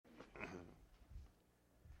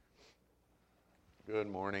Good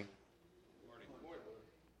morning.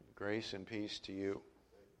 Grace and peace to you.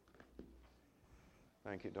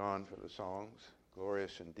 Thank you, Don, for the songs.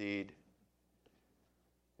 Glorious indeed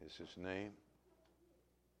is his name.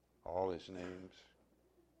 All his names.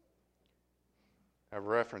 I have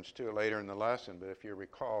reference to it later in the lesson, but if you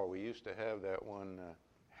recall, we used to have that one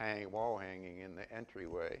wall hanging in the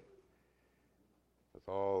entryway with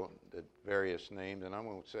all the various names, and I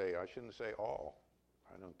shouldn't say all.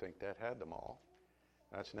 I don't think that had them all.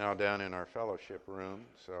 That's now down in our fellowship room,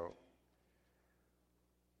 so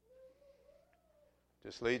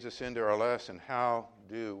this leads us into our lesson. How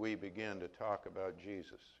do we begin to talk about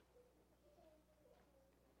Jesus?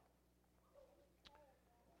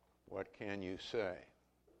 What can you say?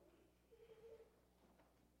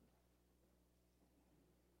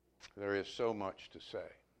 There is so much to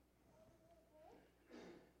say.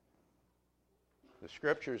 The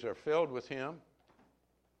Scriptures are filled with Him.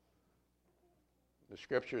 The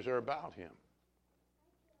Scriptures are about Him.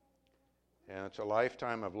 And it's a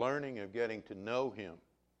lifetime of learning, of getting to know Him.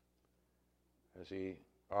 As He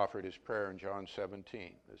offered His prayer in John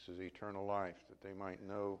 17. This is eternal life, that they might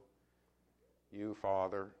know you,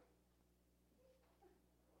 Father,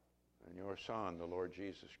 and your Son, the Lord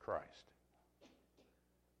Jesus Christ.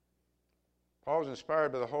 Paul was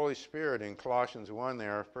inspired by the Holy Spirit in Colossians 1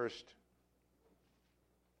 there, our first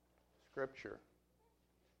scripture.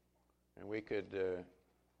 And we could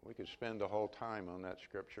spend the whole time on that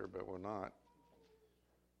scripture, but we're not.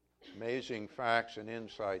 Amazing facts and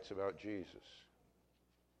insights about Jesus.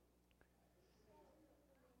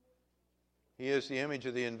 He is the image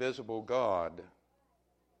of the invisible God,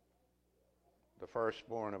 the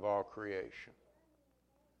firstborn of all creation.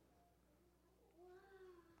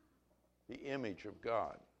 The image of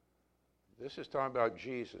God. This is talking about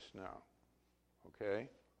Jesus now, okay?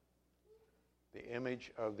 The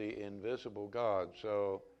image of the invisible God.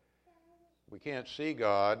 So we can't see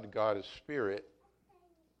God. God is spirit,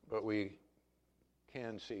 but we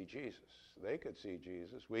can see Jesus. They could see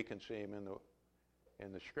Jesus. We can see Him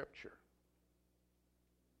in the Scripture.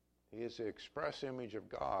 He is the express image of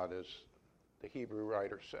God, as the Hebrew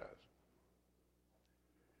writer says.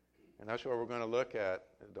 And that's what we're going to look at.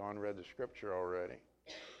 Don read the Scripture already.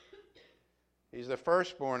 He's the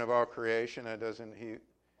firstborn of all creation. That doesn't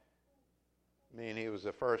mean He was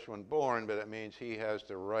the first one born, but it means He has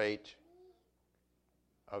the right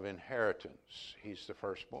of inheritance. He's the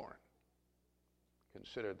firstborn.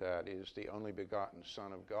 Consider that. He is the only begotten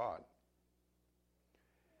Son of God.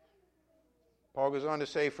 Paul goes on to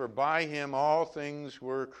say, for by Him all things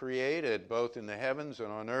were created, both in the heavens and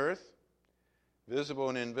on earth, visible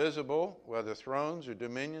and invisible, whether thrones or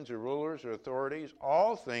dominions or rulers or authorities,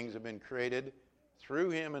 all things have been created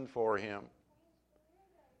through Him and for Him.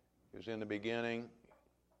 He was in the beginning.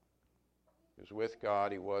 He was with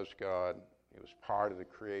God. He was God. He was part of the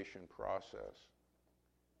creation process.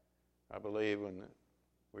 I believe when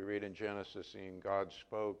we read in Genesis, and God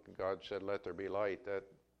spoke, and God said, let there be light, that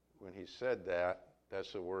when He said that,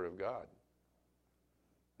 that's the Word of God.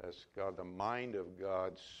 That's God, the mind of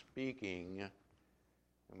God speaking.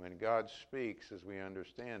 And when God speaks, as we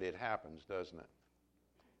understand, it happens, doesn't it?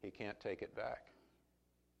 He can't take it back.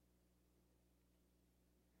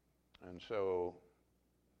 And so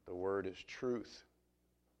the Word is truth.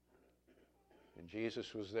 And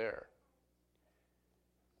Jesus was there.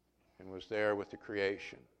 And was there with the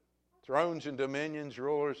creation. Thrones and dominions,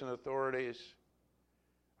 rulers and authorities.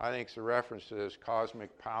 I think it's a reference to those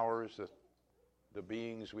cosmic powers, the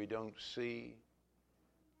beings we don't see.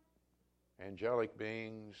 Angelic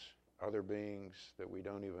beings, other beings that we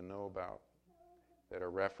don't even know about, that are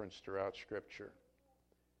referenced throughout Scripture.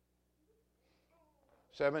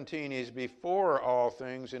 17, He's before all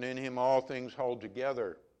things, and in Him all things hold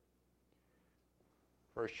together.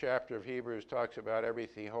 First chapter of Hebrews talks about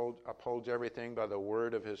everything. He upholds everything by the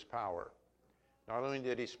word of His power. Not only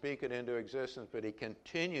did He speak it into existence, but He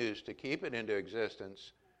continues to keep it into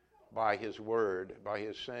existence by His word, by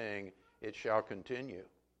His saying, it shall continue.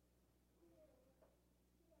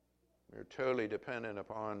 We're totally dependent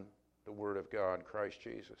upon the Word of God, Christ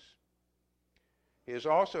Jesus. He is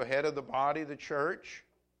also head of the body, the church.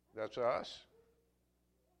 That's us.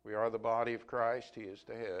 We are the body of Christ. He is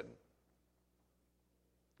the head.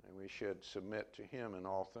 And we should submit to Him in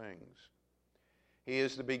all things. He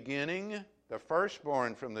is the beginning, the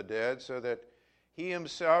firstborn from the dead, so that He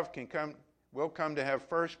Himself will come to have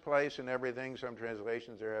first place in everything. Some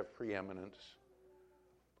translations there have preeminence.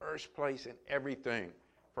 First place in everything.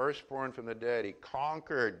 Firstborn from the dead. He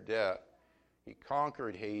conquered death. He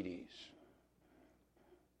conquered Hades.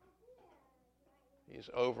 He is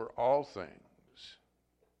over all things.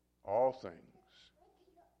 All things.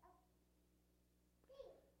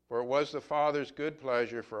 For it was the Father's good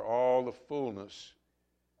pleasure for all the fullness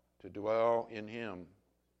to dwell in him.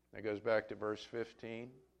 That goes back to verse 15.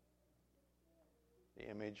 The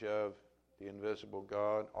image of the invisible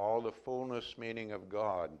God. All the fullness, meaning of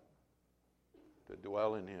God, to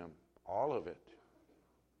dwell in him. All of it.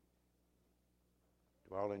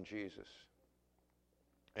 Dwell in Jesus.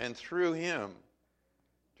 And through him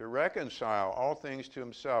to reconcile all things to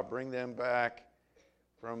himself, bring them back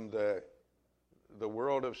from the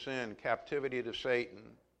world of sin, captivity to Satan,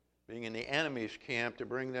 being in the enemy's camp, to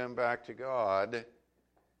bring them back to God.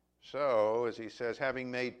 So, as he says,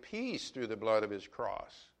 having made peace through the blood of his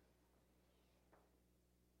cross.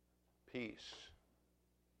 Peace.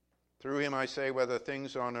 Through him, I say, whether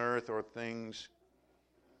things on earth or things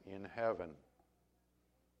in heaven.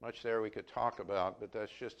 Much there we could talk about, but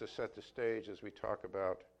that's just to set the stage as we talk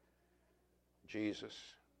about Jesus.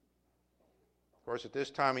 Of course, at this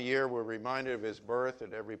time of year, we're reminded of his birth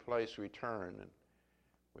at every place we turn. And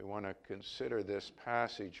we want to consider this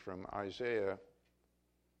passage from Isaiah,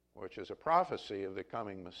 which is a prophecy of the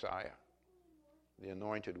coming Messiah, the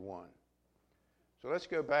Anointed One. So let's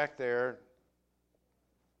go back there,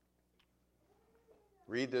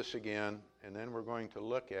 read this again, and then we're going to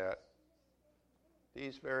look at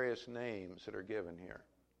these various names that are given here.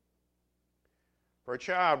 For a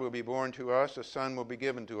child will be born to us, a son will be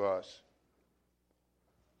given to us,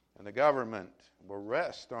 and the government will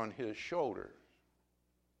rest on his shoulders.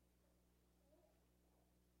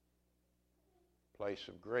 Place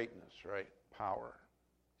of greatness, right? Power.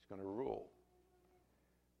 He's going to rule.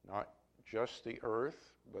 Not just the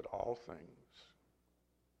earth, but all things.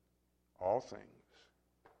 All things.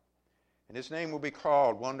 And his name will be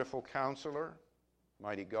called Wonderful Counselor,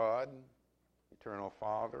 Mighty God, Eternal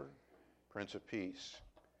Father, Prince of Peace.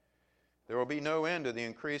 There will be no end to the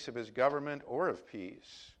increase of his government or of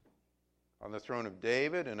peace on the throne of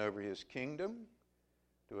David and over his kingdom,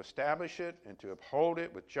 to establish it and to uphold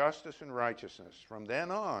it with justice and righteousness from then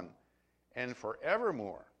on and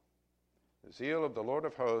forevermore. The zeal of the Lord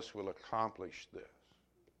of hosts will accomplish this.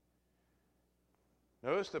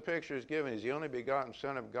 Notice the picture is given. He's the only begotten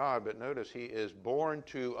Son of God, but notice he is born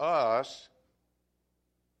to us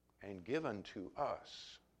and given to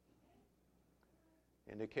us,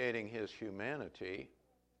 indicating his humanity,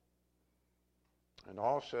 and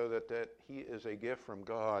also that he is a gift from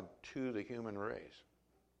God to the human race.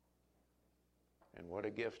 And what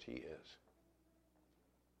a gift he is.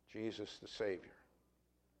 Jesus the Savior.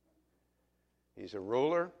 He's a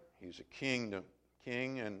ruler, he's a king,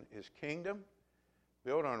 and his kingdom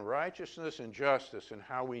built on righteousness and justice, and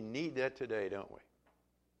how we need that today, don't we?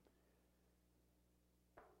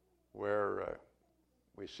 Where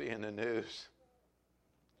we see in the news,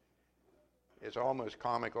 it's almost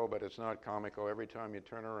comical, but it's not comical. Every time you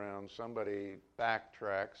turn around, somebody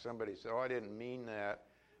backtracks, somebody says, oh, I didn't mean that.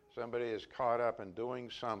 Somebody is caught up in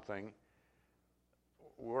doing something.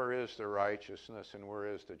 Where is the righteousness and where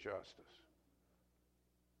is the justice?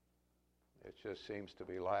 It just seems to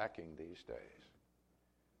be lacking these days.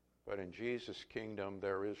 But in Jesus' kingdom,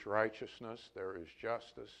 there is righteousness, there is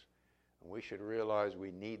justice, and we should realize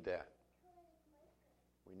we need that.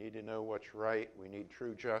 We need to know what's right. We need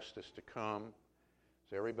true justice to come,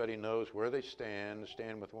 so everybody knows where they stand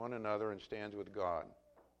with one another, and stands with God.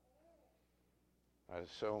 That is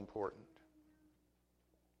so important.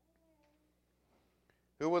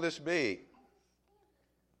 Who will this be?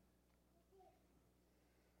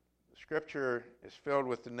 The scripture is filled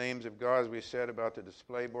with the names of God, as we said about the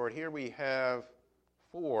display board. Here we have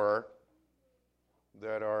 4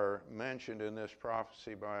 that are mentioned in this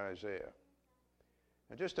prophecy by Isaiah.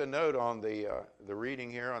 And just a note on the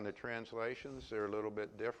reading here on the translations, they're a little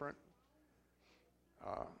bit different.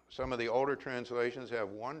 Some of the older translations have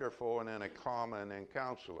wonderful and then a comma and then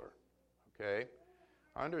counselor. Okay?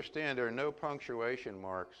 Understand there are no punctuation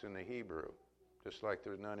marks in the Hebrew, just like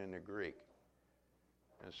there's none in the Greek.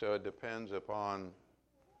 And so it depends upon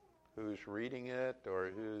who's reading it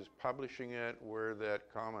or who's publishing it, where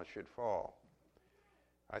that comma should fall.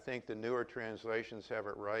 I think the newer translations have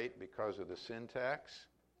it right because of the syntax,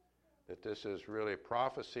 that this is really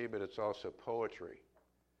prophecy, but it's also poetry.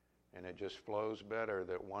 And it just flows better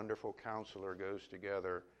that Wonderful Counselor goes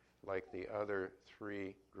together like the other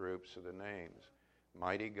 3 groups of the names.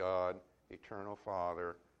 Mighty God, Eternal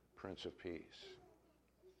Father, Prince of Peace.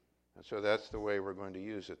 And so that's the way we're going to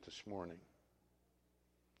use it this morning.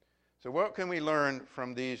 So what can we learn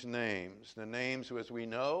from these names? The names, as we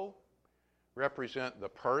know, represent the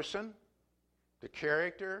person, the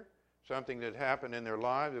character, something that happened in their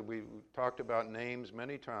lives. We've talked about names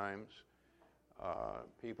many times.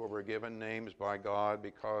 People were given names by God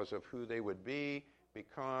because of who they would be,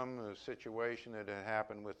 become the situation that had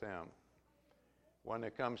happened with them. One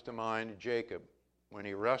that comes to mind, Jacob, when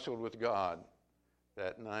he wrestled with God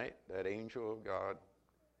that night, that angel of God,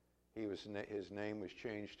 his name was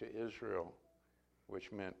changed to Israel,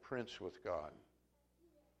 which meant prince with God.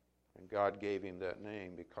 And God gave him that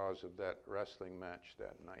name because of that wrestling match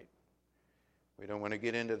that night. We don't want to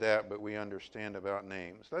get into that, but we understand about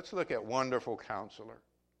names. Let's look at Wonderful Counselor.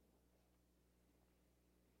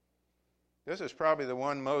 This is probably the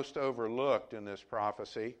one most overlooked in this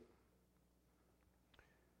prophecy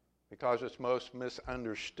because it's most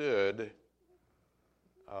misunderstood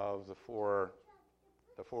of the four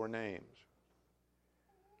names.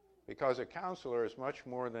 Because a counselor is much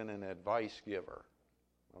more than an advice giver,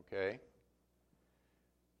 okay?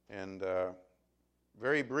 And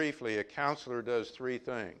very briefly, a counselor does three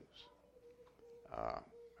things. A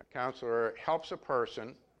counselor helps a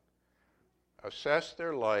person assess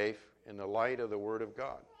their life in the light of the Word of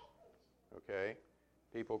God, okay?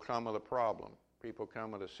 People come with a problem. People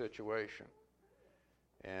come with a situation.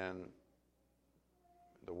 And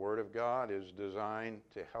the Word of God is designed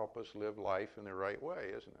to help us live life in the right way,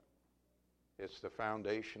 isn't it? It's the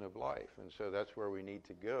foundation of life. And so that's where we need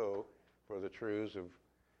to go for the truths of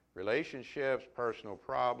relationships, personal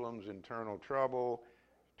problems, internal trouble,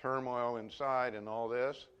 turmoil inside, and all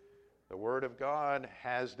this. The Word of God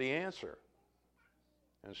has the answer.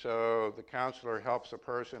 And so the counselor helps a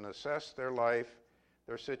person assess their life,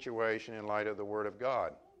 their situation in light of the Word of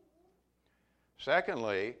God.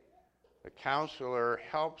 Secondly, the counselor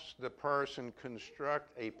helps the person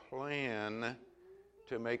construct a plan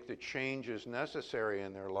to make the changes necessary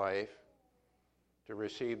in their life to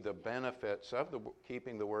receive the benefits of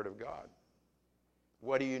keeping the Word of God.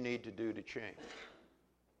 What do you need to do to change?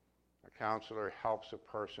 A counselor helps a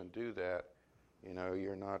person do that. You know,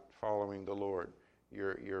 you're not following the Lord.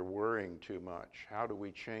 You're worrying too much. How do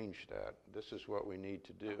we change that? This is what we need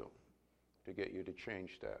to do to get you to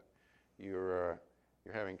change that. You're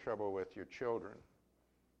having trouble with your children.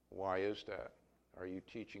 Why is that? Are you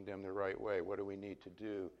teaching them the right way? What do we need to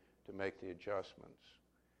do to make the adjustments?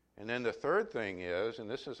 And then the third thing is, and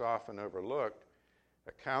this is often overlooked,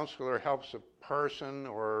 a counselor helps a person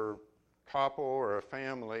or couple or a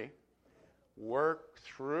family work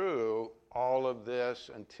through all of this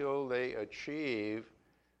until they achieve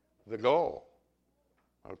the goal.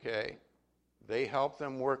 Okay? They help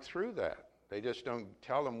them work through that. They just don't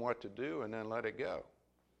tell them what to do and then let it go.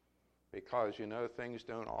 Because, you know, things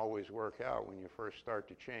don't always work out when you first start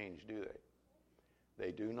to change, do they?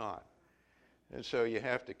 They do not. And so you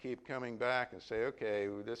have to keep coming back and say, okay,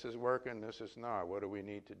 this is working, this is not. What do we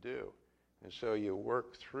need to do? And so you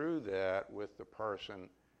work through that with the person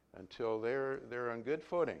until they're on good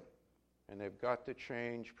footing and they've got the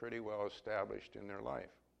change pretty well established in their life.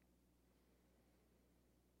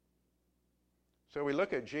 So we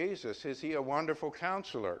look at Jesus. Is he a wonderful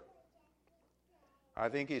counselor? I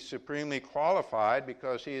think he's supremely qualified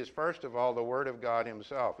because he is, first of all, the Word of God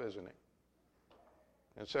himself, isn't he?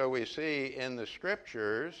 And so we see in the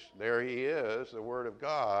Scriptures, there he is, the Word of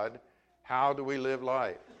God. How do we live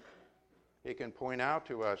life? He can point out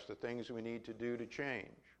to us the things we need to do to change.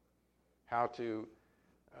 How to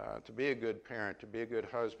be a good parent, to be a good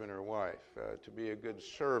husband or wife, to be a good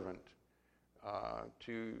servant,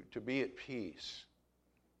 to be at peace,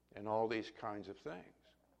 and all these kinds of things.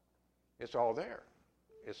 It's all there.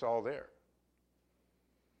 It's all there.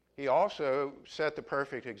 He also set the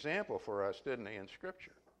perfect example for us, didn't he, in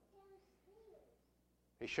Scripture?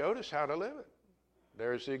 He showed us how to live it.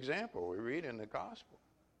 There's the example we read in the Gospel.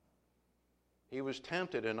 He was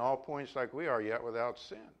tempted in all points like we are, yet without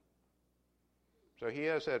sin. So he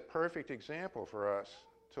has that perfect example for us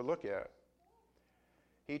to look at.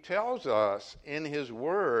 He tells us in his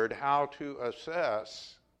Word how to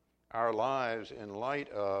assess our lives in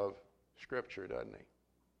light of Scripture, doesn't he?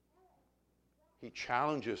 He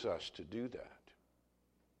challenges us to do that.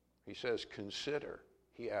 He says, consider.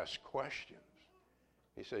 He asks questions.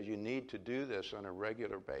 He says, you need to do this on a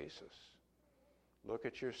regular basis. Look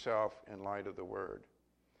at yourself in light of the Word.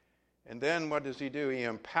 And then what does he do? He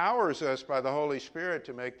empowers us by the Holy Spirit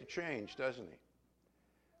to make the change, doesn't he?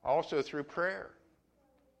 Also through prayer.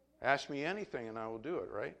 Ask me anything and I will do it,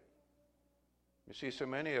 right? You see, so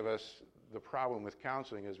many of us, the problem with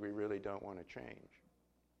counseling is we really don't want to change.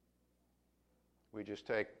 We just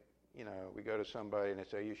take, we go to somebody and they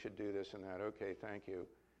say, you should do this and that. Okay, thank you.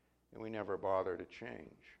 And we never bother to change.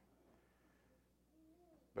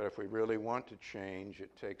 But if we really want to change,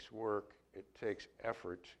 it takes work, it takes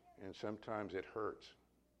effort, and sometimes it hurts.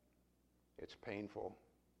 It's painful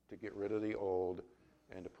to get rid of the old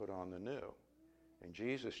and to put on the new. And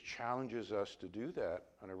Jesus challenges us to do that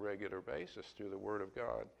on a regular basis through the Word of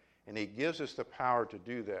God. And he gives us the power to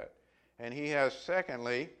do that. And he has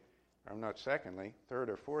third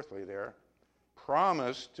or fourthly there,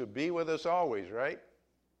 promised to be with us always, right?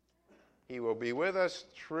 He will be with us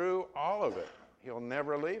through all of it. He'll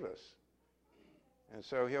never leave us. And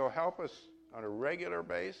so he'll help us on a regular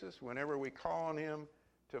basis whenever we call on him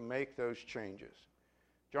to make those changes.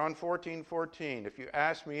 John 14:14, if you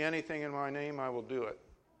ask me anything in my name, I will do it.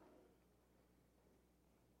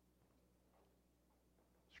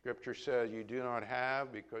 Scripture says you do not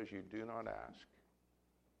have because you do not ask.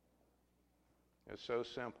 It's so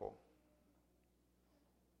simple.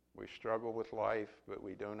 We struggle with life, but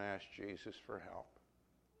we don't ask Jesus for help.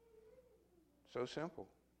 So simple.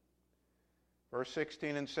 Verse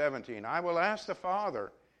 16 and 17, I will ask the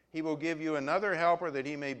Father. He will give you another helper that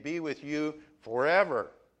he may be with you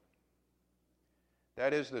forever.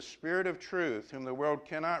 That is the Spirit of truth, whom the world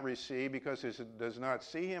cannot receive because it does not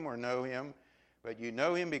see him or know him, but you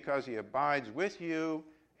know him because he abides with you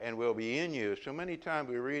and will be in you. So many times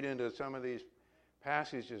we read into some of these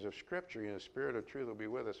passages of Scripture, the Spirit of truth will be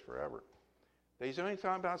with us forever. He's only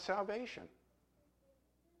talking about salvation.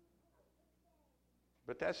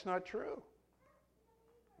 But that's not true.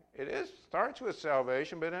 It starts with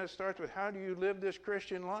salvation, but then it starts with how do you live this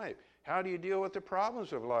Christian life? How do you deal with the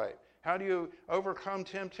problems of life? How do you overcome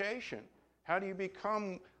temptation? How do you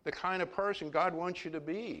become the kind of person God wants you to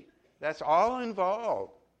be? That's all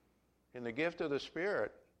involved in the gift of the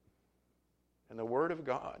Spirit and the Word of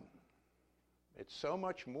God. It's so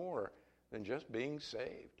much more than just being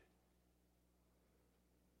saved.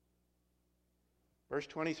 Verse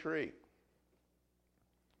 23.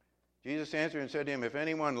 Jesus answered and said to him, if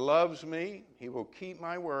anyone loves me, he will keep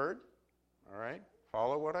my word. All right?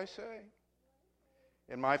 Follow what I say.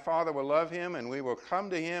 And my Father will love him, and we will come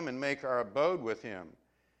to him and make our abode with him.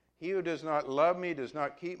 He who does not love me does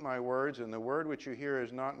not keep my words, and the word which you hear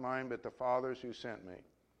is not mine, but the Father's who sent me.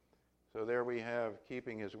 So there we have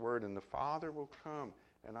keeping his word, and the Father will come,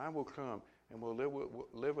 and I will come, and we'll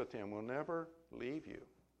live with him. We'll never leave you.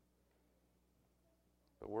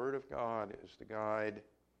 The Word of God is the guide.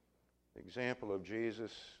 The example of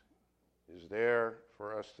Jesus is there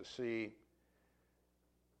for us to see.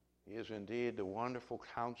 He is indeed the wonderful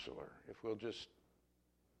counselor. If we'll just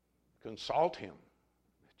consult him,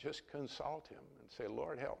 and say,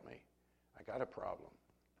 Lord, help me. I got a problem.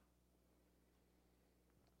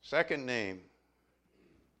 Second name,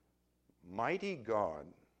 Mighty God.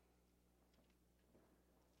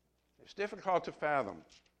 It's difficult to fathom.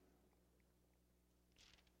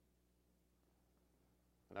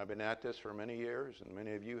 And I've been at this for many years, and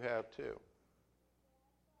many of you have too.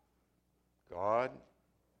 God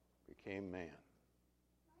became man.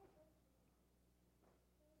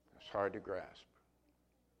 It's hard to grasp,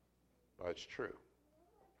 but it's true.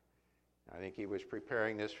 I think he was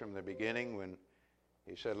preparing this from the beginning when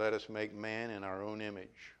he said, let us make man in our own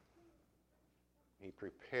image. He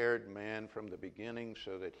prepared man from the beginning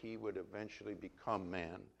so that he would eventually become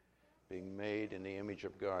man, being made in the image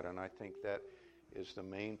of God. And I think that is the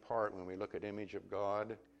main part when we look at image of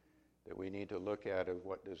God that we need to look at of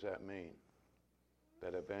what does that mean?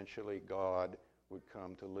 That eventually God would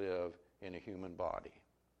come to live in a human body.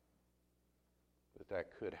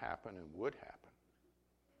 That could happen and would happen.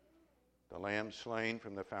 The Lamb slain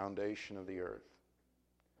from the foundation of the earth.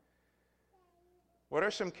 What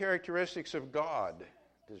are some characteristics of God?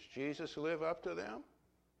 Does Jesus live up to them?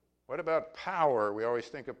 What about power? We always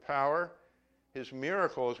think of power. His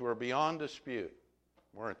miracles were beyond dispute,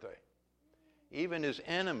 weren't they? Even his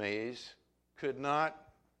enemies could not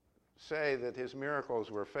say that his miracles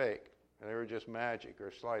were fake. They were just magic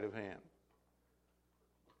or sleight of hand.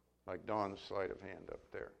 Like Don's sleight of hand up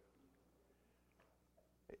there.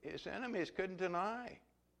 His enemies couldn't deny.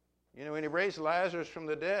 When he raised Lazarus from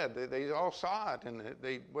the dead, they all saw it, and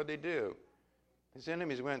what'd they do? His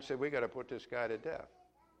enemies went and said, we got to put this guy to death.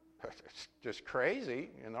 It's just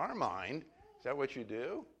crazy in our mind. Is that what you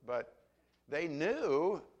do? But they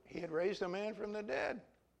knew he had raised a man from the dead.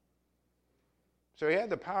 So he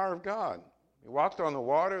had the power of God. He walked on the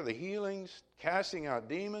water, the healings, casting out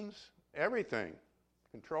demons, everything.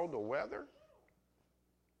 Controlled the weather.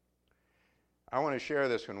 I want to share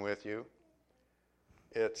this one with you.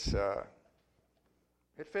 It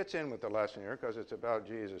fits in with the lesson here because it's about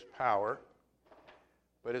Jesus' power.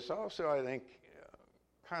 But it's also, I think,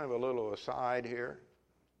 kind of a little aside here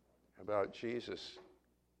about Jesus'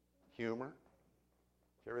 humor.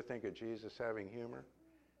 Did you ever think of Jesus having humor?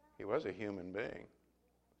 He was a human being.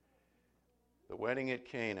 The wedding at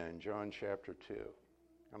Cana in John chapter 2.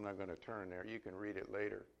 I'm not going to turn there. You can read it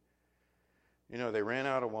later. They ran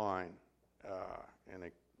out of wine,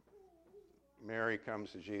 and Mary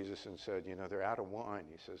comes to Jesus and said, they're out of wine.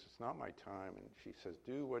 He says, it's not my time. And she says,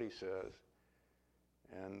 do what he says.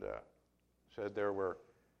 And said there were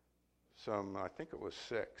some, I think it was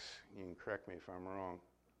 6, you can correct me if I'm wrong,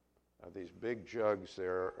 these big jugs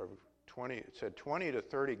there of 20, it said 20 to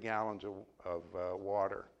 30 gallons of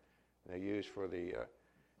water they used for the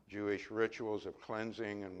Jewish rituals of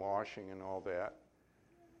cleansing and washing and all that.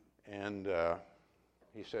 And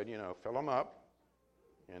he said, fill them up.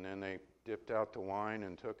 And then they dipped out the wine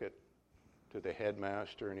and took it to the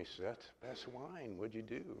headmaster, and he said, that's the best wine. What'd you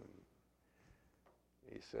do? And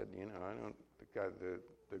he said, I don't,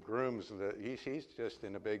 the groom's, he's just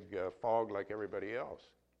in a big fog like everybody else.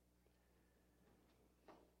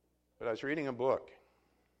 But I was reading a book,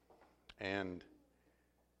 and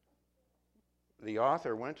the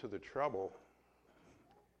author went to the trouble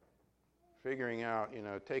figuring out,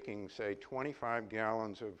 taking, say, 25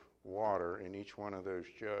 gallons of water in each one of those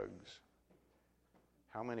jugs,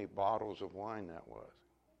 how many bottles of wine that was.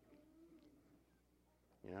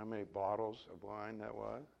 You know how many bottles of wine that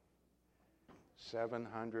was?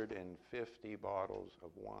 750 bottles of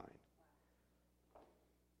wine.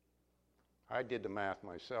 I did the math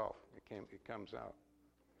myself. It comes out.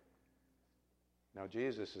 Now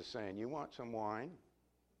Jesus is saying, you want some wine?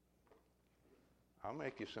 I'll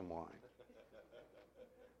make you some wine.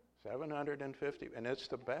 750, and it's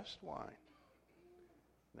the best wine.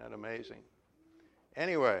 Isn't that amazing?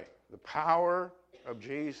 Anyway, the power of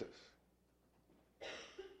Jesus.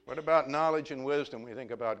 What about knowledge and wisdom? We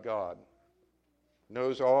think about God.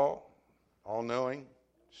 Knows all, all-knowing.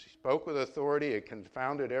 Spoke with authority. It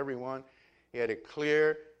confounded everyone. He had a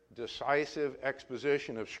clear, decisive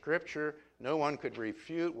exposition of Scripture. No one could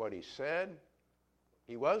refute what he said.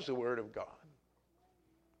 He was the Word of God.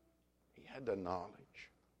 He had the knowledge.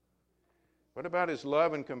 What about his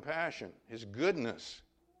love and compassion, his goodness?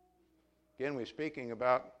 Again, we're speaking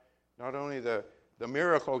about not only the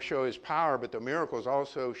miracles show his power, but the miracles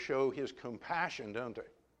also show his compassion, don't they?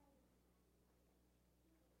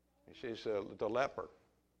 He sees the leper.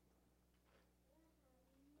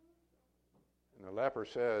 And the leper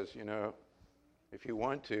says, if you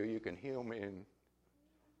want to, you can heal me. And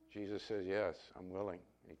Jesus says, yes, I'm willing.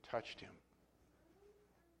 And he touched him.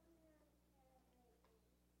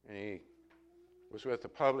 And he was with the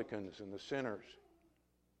publicans and the sinners.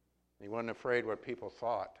 He wasn't afraid what people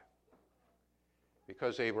thought,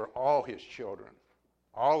 because they were all his children,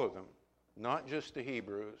 all of them, not just the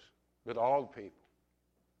Hebrews, but all the people.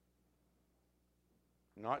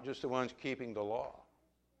 Not just the ones keeping the law.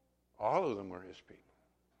 All of them were his people.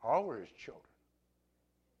 All were his children.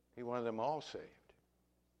 He wanted them all saved.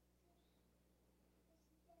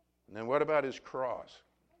 And then what about his cross?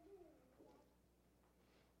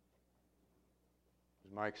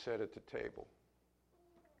 As Mike said at the table,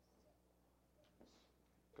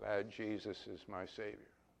 glad Jesus is my Savior.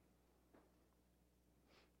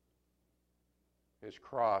 His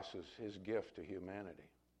cross is his gift to humanity,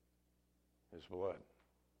 his blood.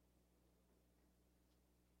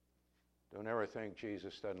 Don't ever think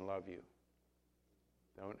Jesus doesn't love you.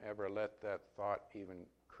 Don't ever let that thought even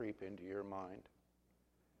creep into your mind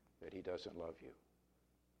that he doesn't love you.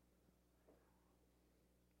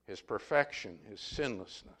 His perfection, his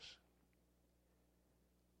sinlessness.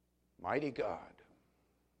 Mighty God.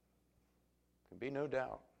 Can be no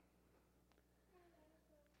doubt.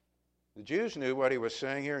 The Jews knew what he was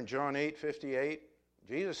saying here in John 8:58.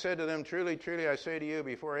 Jesus said to them, truly, truly, I say to you,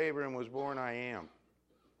 before Abraham was born, I am.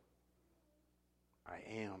 I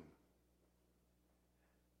am.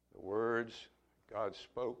 The words God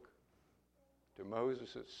spoke to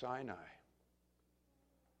Moses at Sinai.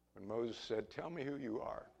 When Moses said, tell me who you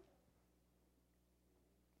are.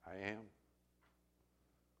 I am.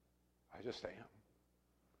 I just am.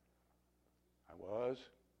 I was.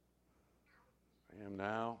 I am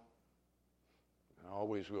now. And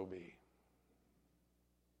always will be.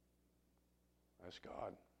 That's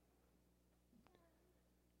God.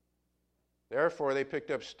 Therefore, they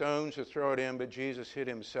picked up stones to throw at him, but Jesus hid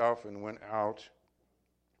himself and went out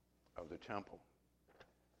of the temple.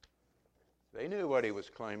 They knew what he was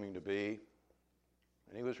claiming to be,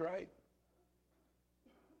 and he was right.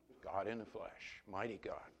 God in the flesh, mighty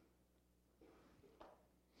God.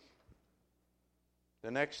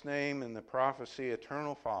 The next name in the prophecy,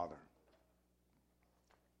 Eternal Father.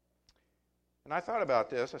 And I thought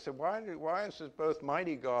about this. I said, why is this both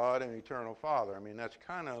mighty God and eternal Father? I mean, that's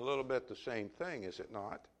kind of a little bit the same thing, is it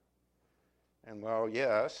not? And well,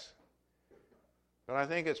 yes. But I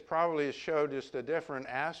think it's probably showed just a different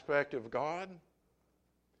aspect of God.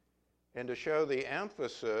 and to show the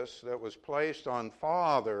emphasis that was placed on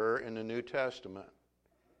Father in the New Testament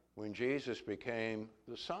when Jesus became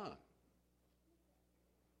the Son.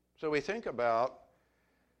 So we think about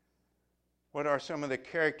what are some of the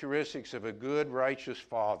characteristics of a good, righteous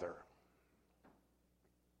Father.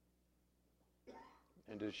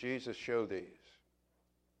 And does Jesus show these?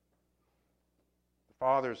 The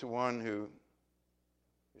Father is the one who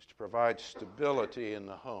is to provide stability in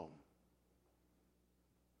the home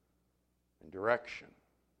and direction.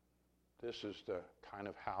 This is the kind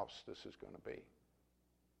of house this is going to be.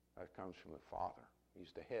 That comes from the Father.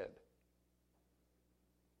 He's the head.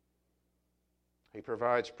 He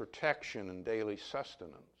provides protection and daily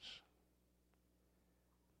sustenance.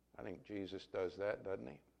 I think Jesus does that, doesn't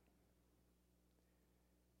he?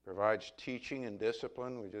 Provides teaching and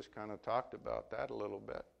discipline. We just kind of talked about that a little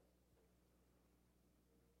bit.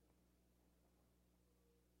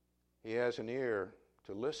 He has an ear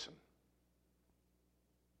to listen.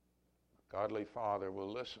 A godly father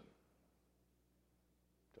will listen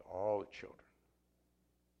to all the children.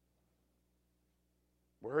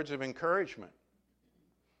 Words of encouragement.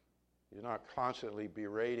 He's not constantly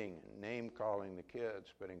berating and name-calling the kids,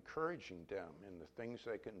 but encouraging them in the things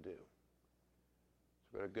they can do.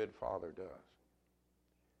 That's what a good father does.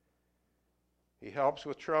 He helps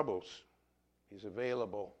with troubles. He's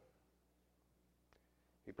available.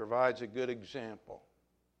 He provides a good example.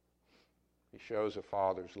 He shows a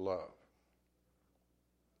father's love.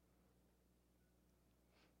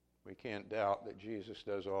 We can't doubt that Jesus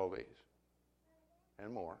does all these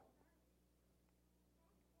and more.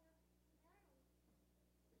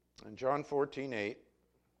 In John 14:8,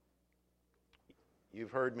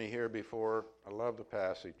 you've heard me here before. I love the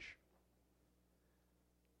passage.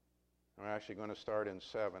 I'm actually going to start in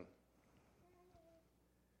 7.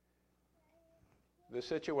 The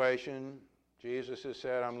situation, Jesus has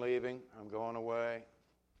said, I'm leaving, I'm going away.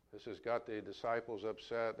 This has got the disciples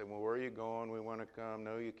upset. They, well, where are you going? We want to come.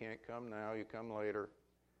 No, you can't come now. You come later.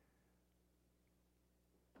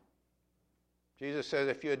 Jesus says,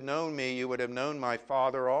 if you had known me, you would have known my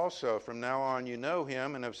Father also. From now on, you know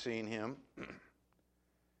him and have seen him.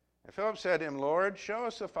 And Philip said to him, Lord, show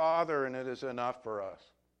us the Father, and it is enough for us.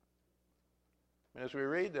 And as we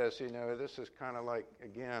read this, this is kind of like,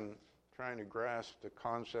 again, trying to grasp the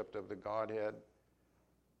concept of the Godhead,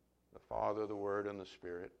 the Father, the Word, and the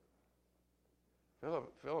Spirit.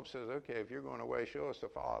 Philip says, okay, if you're going away, show us the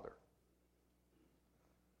Father.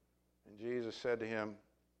 And Jesus said to him,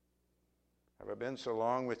 have I been so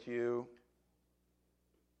long with you,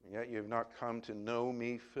 and yet you have not come to know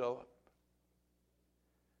me, Philip?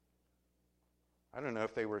 I don't know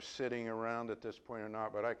if they were sitting around at this point or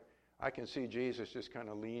not, but I can see Jesus just kind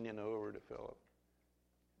of leaning over to Philip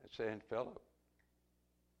and saying, Philip,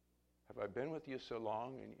 have I been with you so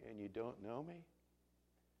long and you don't know me?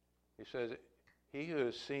 He says, he who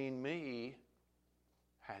has seen me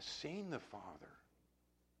has seen the Father.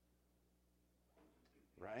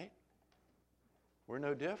 Right? We're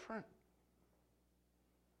no different.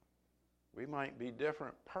 We might be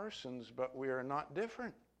different persons, but we are not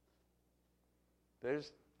different.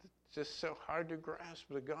 It's just so hard to grasp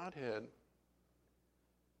the Godhead.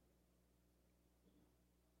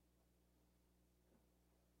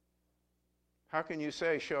 How can you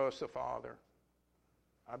say, show us the Father?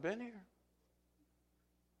 I've been here.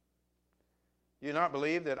 Do you not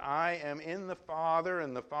believe that I am in the Father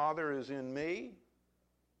and the Father is in me?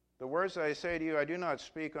 The words I say to you, I do not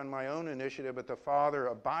speak on my own initiative, but the Father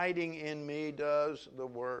abiding in me does the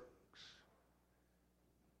works.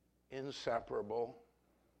 Inseparable,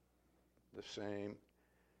 the same,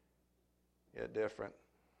 yet different,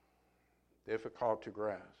 difficult to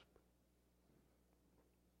grasp.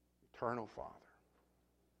 Eternal Father.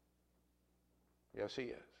 Yes, he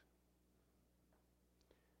is.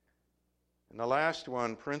 And the last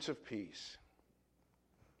one, Prince of Peace.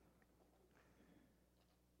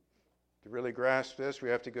 To really grasp this, we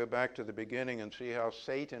have to go back to the beginning and see how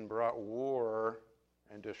Satan brought war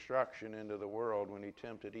and destruction into the world when he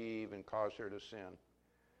tempted Eve and caused her to sin.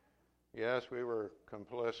 Yes, we were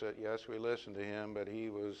complicit. Yes, we listened to him, but he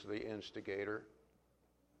was the instigator.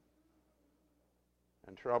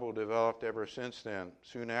 And trouble developed ever since then.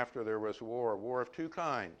 Soon after there was war of two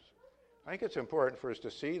kinds. I think it's important for us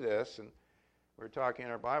to see this, and we were talking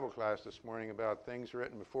in our Bible class this morning about things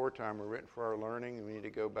written before time were written for our learning, and we need to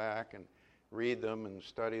go back and read them and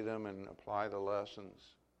study them and apply the lessons.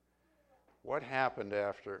 What happened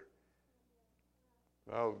after?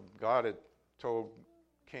 Well, God had told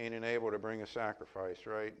Cain and Abel to bring a sacrifice,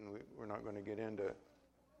 right? And we're not going to get into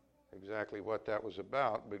exactly what that was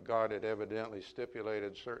about, but God had evidently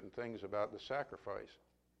stipulated certain things about the sacrifice.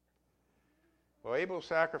 Well, Abel's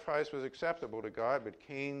sacrifice was acceptable to God, but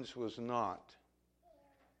Cain's was not.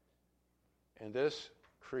 And this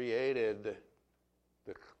created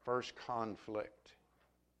the first conflict,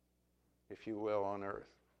 if you will, on earth.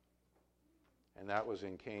 And that was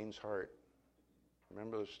in Cain's heart.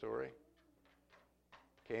 Remember the story?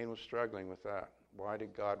 Cain was struggling with that. Why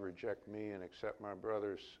did God reject me and accept my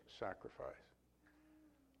brother's sacrifice?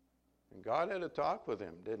 And God had a talk with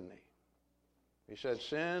him, didn't he? He said,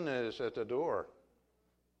 sin is at the door.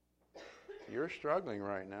 You're struggling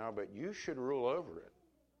right now, but you should rule over it.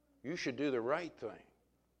 You should do the right thing.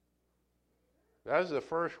 That is the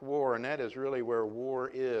first war, and that is really where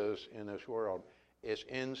war is in this world. It's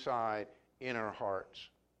inside, in our hearts,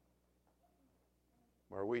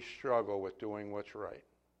 where we struggle with doing what's right.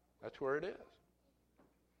 That's where it is.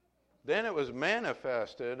 Then it was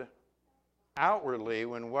manifested outwardly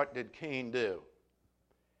when what did Cain do?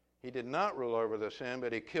 He did not rule over the sin,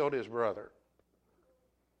 but he killed his brother.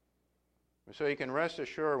 And so you can rest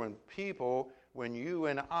assured when you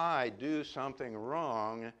and I do something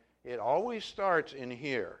wrong, it always starts in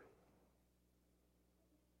here.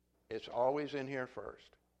 It's always in here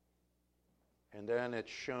first. And then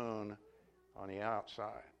it's shown on the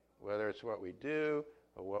outside, whether it's what we do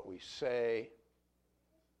or what we say,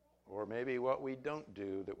 or maybe what we don't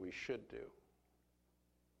do that we should do.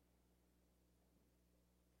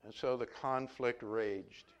 And so the conflict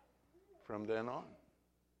raged from then on,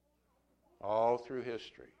 all through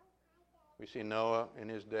history. We see Noah in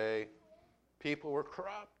his day. People were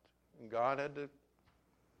corrupt, and God had to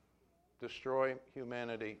destroy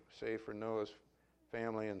humanity, save for Noah's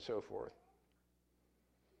family and so forth.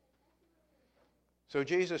 So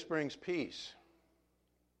Jesus brings peace.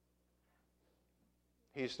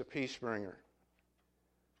 He's the peace bringer.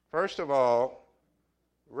 First of all,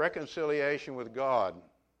 reconciliation with God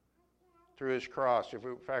through his cross.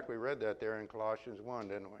 In fact, we read that there in Colossians 1,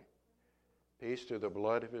 didn't we? Peace through the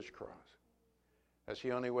blood of his cross. That's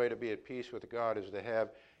the only way to be at peace with God, is to have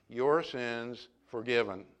your sins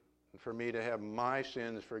forgiven, and for me to have my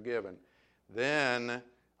sins forgiven. Then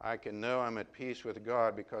I can know I'm at peace with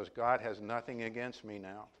God, because God has nothing against me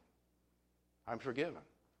now. I'm forgiven.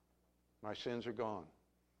 My sins are gone.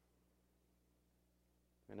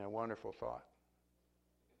 Isn't that a wonderful thought?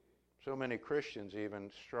 So many Christians even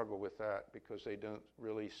struggle with that because they don't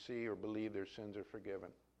really see or believe their sins are forgiven.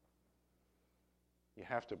 You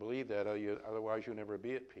have to believe that, otherwise you'll never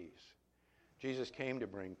be at peace. Jesus came to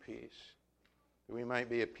bring peace, that we might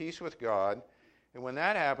be at peace with God. And when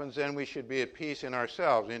that happens, then we should be at peace in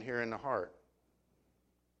ourselves, in here in the heart.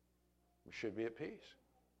 We should be at peace.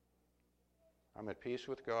 I'm at peace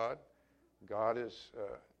with God. God is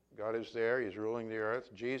there. He's ruling the earth.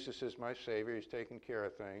 Jesus is my Savior. He's taking care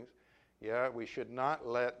of things. Yeah, we should not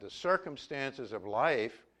let the circumstances of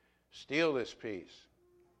life steal this peace.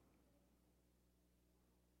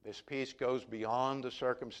 This peace goes beyond the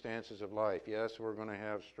circumstances of life. Yes, we're going to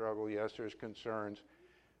have struggle. Yes, there's concerns.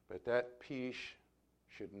 But that peace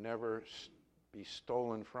should never be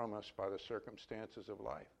stolen from us by the circumstances of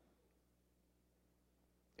life.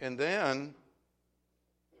 And then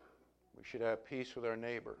we should have peace with our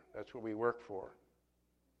neighbor. That's what we work for.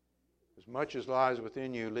 As much as lies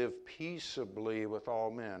within you, live peaceably with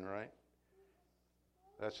all men, right?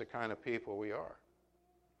 That's the kind of people we are.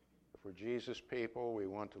 If we're Jesus people, we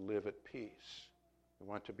want to live at peace. We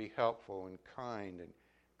want to be helpful and kind and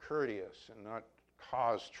courteous and not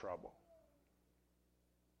cause trouble.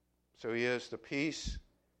 So he is the peace,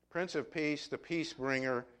 Prince of Peace, the peace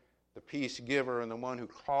bringer, the peace giver, and the one who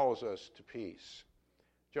calls us to peace.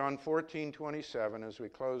 John 14:27, as we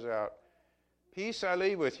close out, peace I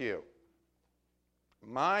leave with you.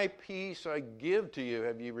 My peace I give to you.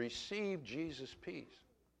 Have you received Jesus' peace?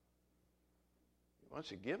 He wants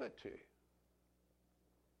to give it to you.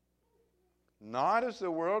 Not as the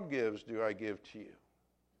world gives do I give to you.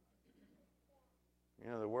 You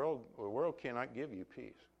know, the world cannot give you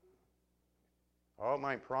peace. All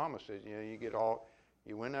my promises,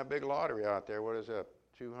 you win that big lottery out there. What is that,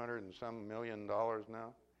 $200 and some million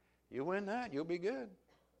now? You win that, you'll be good.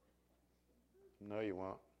 No, you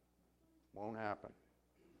won't. Won't happen.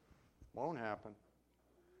 Won't happen.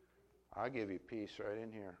 I'll give you peace right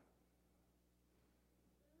in here.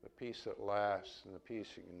 The peace that lasts and the peace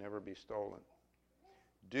that can never be stolen.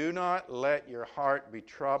 Do not let your heart be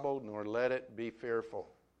troubled, nor let it be fearful.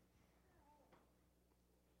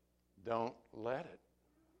 Don't let it.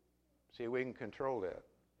 See, we can control that.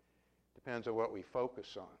 Depends on what we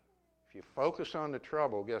focus on. If you focus on the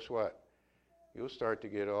trouble, guess what? You'll start to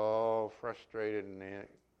get all frustrated and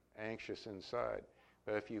anxious inside.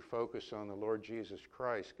 But if you focus on the Lord Jesus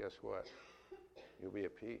Christ, guess what? You'll be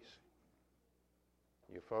at peace.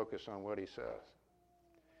 You focus on what he says.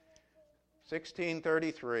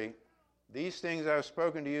 16:33, these things I have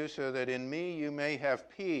spoken to you so that in me you may have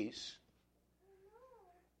peace.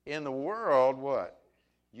 In the world, what?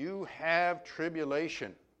 You have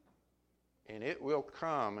tribulation, and it will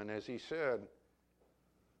come. And as he said,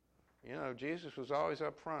 Jesus was always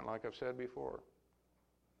up front, like I've said before.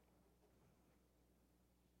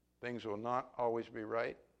 Things will not always be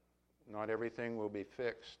right. Not everything will be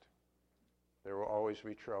fixed. There will always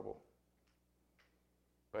be trouble.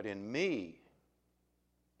 But in me,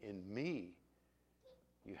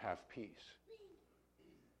 you have peace.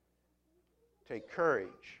 Take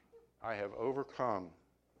courage. I have overcome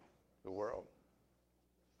the world.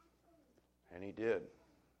 And he did.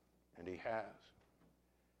 And he has.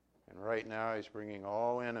 And right now he's bringing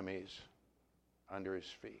all enemies under his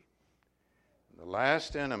feet. And the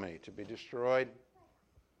last enemy to be destroyed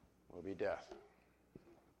will be death.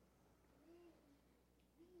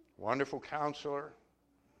 Wonderful Counselor,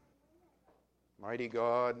 mighty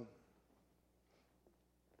God,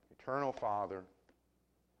 eternal Father,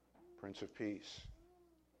 Prince of Peace.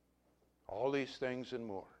 All these things and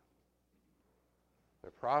more.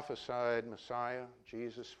 The prophesied Messiah,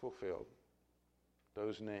 Jesus, fulfilled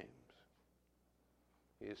those names.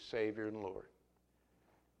 He is Savior and Lord.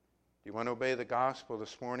 Do you want to obey the gospel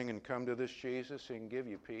this morning and come to this Jesus? He can give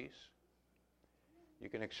you peace. You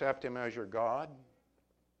can accept him as your God,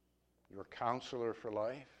 your counselor for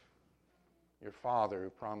life, your Father who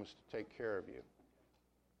promised to take care of you.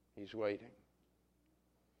 He's waiting.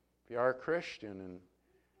 If you are a Christian and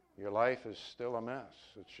your life is still a mess,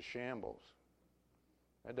 it's a shambles,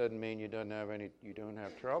 that doesn't mean you don't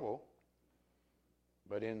have trouble,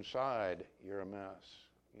 but inside you're a mess.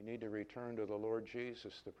 You need to return to the Lord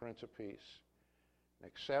Jesus, the Prince of Peace, and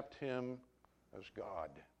accept him as God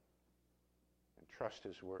and trust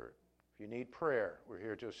his word. If you need prayer, we're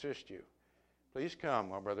here to assist you. Please come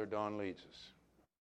while Brother Don leads us.